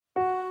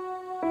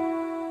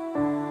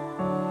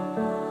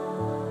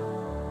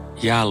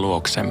Jää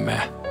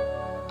luoksemme.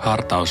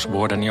 Hartaus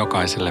vuoden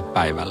jokaiselle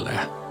päivälle.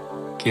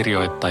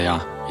 Kirjoittaja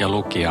ja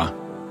lukija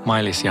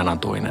Mailis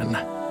Janatuinen.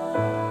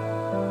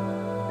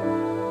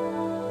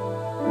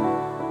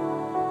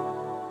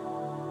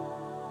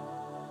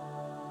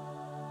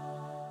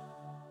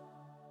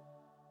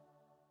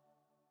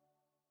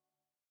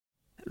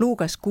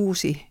 Luukas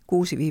 6,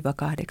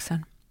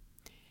 6-8.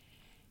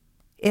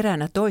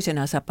 Eräänä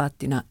toisena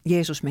sapattina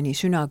Jeesus meni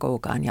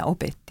synagogaan ja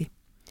opetti.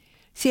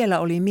 Siellä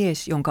oli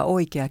mies, jonka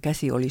oikea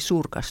käsi oli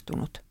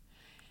surkastunut.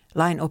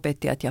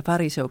 Lainopettajat ja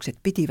fariseukset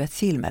pitivät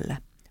silmällä,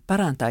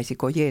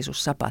 parantaisiko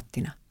Jeesus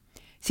sapattina,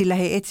 sillä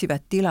he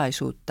etsivät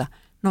tilaisuutta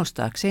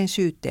nostaakseen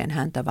syytteen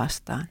häntä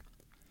vastaan.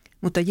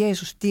 Mutta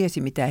Jeesus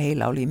tiesi, mitä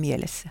heillä oli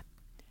mielessä.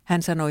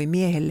 Hän sanoi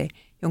miehelle,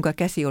 jonka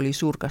käsi oli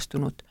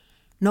surkastunut,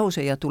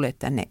 nouse ja tule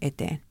tänne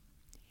eteen.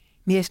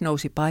 Mies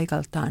nousi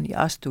paikaltaan ja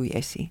astui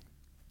esiin.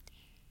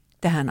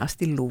 Tähän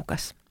asti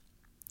Luukas.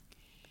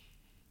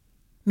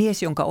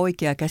 Mies, jonka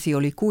oikea käsi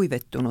oli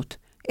kuivettunut,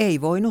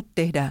 ei voinut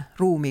tehdä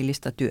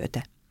ruumiillista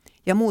työtä,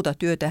 ja muuta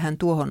työtä hän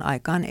tuohon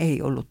aikaan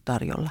ei ollut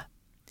tarjolla.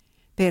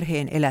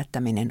 Perheen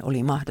elättäminen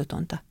oli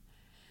mahdotonta.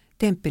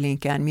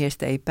 Temppeliinkään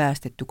miestä ei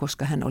päästetty,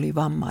 koska hän oli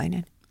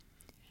vammainen.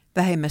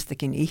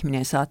 Vähemmästäkin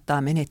ihminen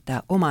saattaa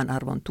menettää oman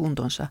arvon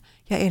tuntonsa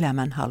ja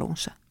elämän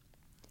halunsa.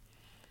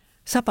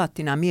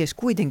 Sapattina mies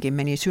kuitenkin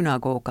meni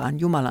synagogaan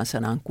Jumalan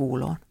sanan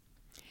kuuloon.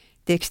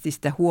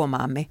 Tekstistä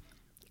huomaamme,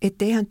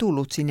 ettei hän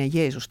tullut sinne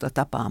Jeesusta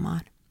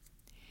tapaamaan.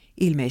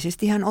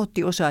 Ilmeisesti hän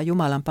otti osaa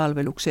Jumalan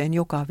palvelukseen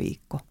joka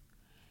viikko.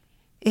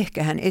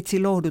 Ehkä hän etsi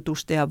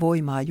lohdutusta ja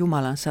voimaa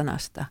Jumalan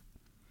sanasta.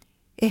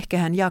 Ehkä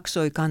hän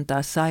jaksoi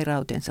kantaa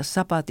sairautensa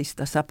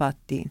sapatista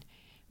sapattiin,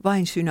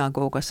 vain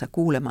synagogassa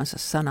kuulemansa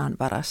sanan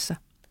varassa.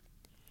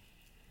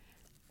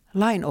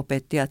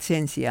 Lainopettajat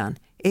sen sijaan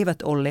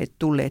eivät olleet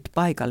tulleet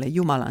paikalle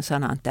Jumalan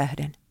sanan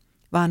tähden,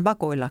 vaan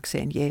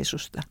vakoillakseen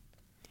Jeesusta.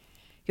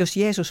 Jos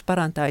Jeesus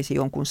parantaisi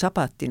jonkun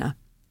sapattina,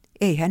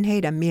 ei hän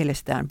heidän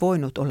mielestään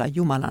voinut olla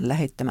Jumalan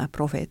lähettämä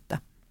profeetta.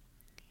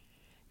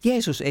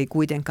 Jeesus ei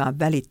kuitenkaan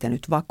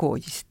välittänyt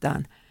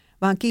vakoojistaan,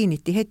 vaan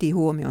kiinnitti heti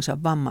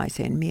huomionsa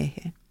vammaiseen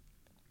mieheen.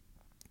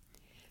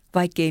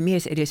 Vaikkei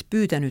mies edes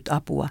pyytänyt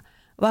apua,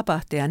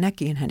 vapahtaja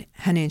näki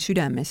hänen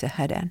sydämensä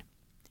hädän.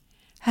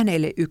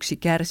 Hänelle yksi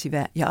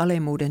kärsivä ja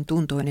alemmuuden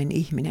tuntoinen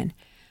ihminen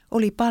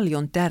oli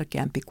paljon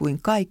tärkeämpi kuin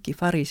kaikki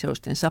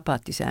fariseusten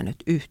sapattisäännöt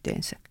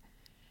yhteensä.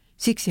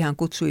 Siksi hän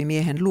kutsui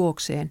miehen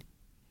luokseen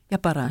ja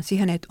paransi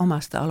hänet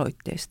omasta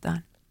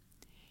aloitteestaan.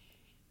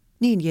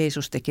 Niin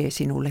Jeesus tekee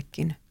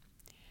sinullekin.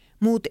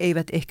 Muut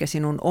eivät ehkä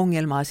sinun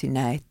ongelmaasi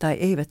näe tai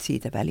eivät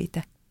siitä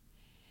välitä.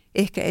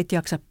 Ehkä et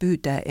jaksa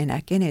pyytää enää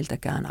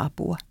keneltäkään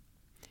apua.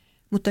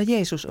 Mutta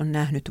Jeesus on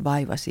nähnyt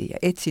vaivasi ja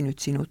etsinyt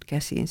sinut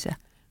käsiinsä,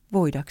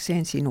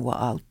 voidakseen sinua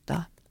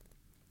auttaa.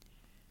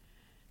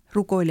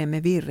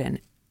 Rukoilemme virren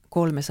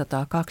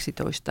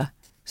 312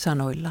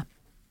 sanoilla.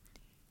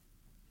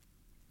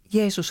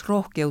 Jeesus,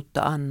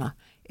 rohkeutta anna,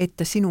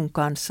 että sinun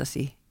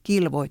kanssasi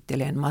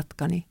kilvoittelen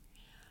matkani.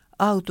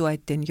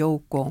 Autuaitten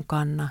joukkoon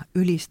kanna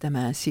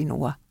ylistämään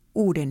sinua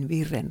uuden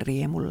virren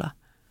riemulla.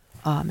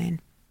 Aamen.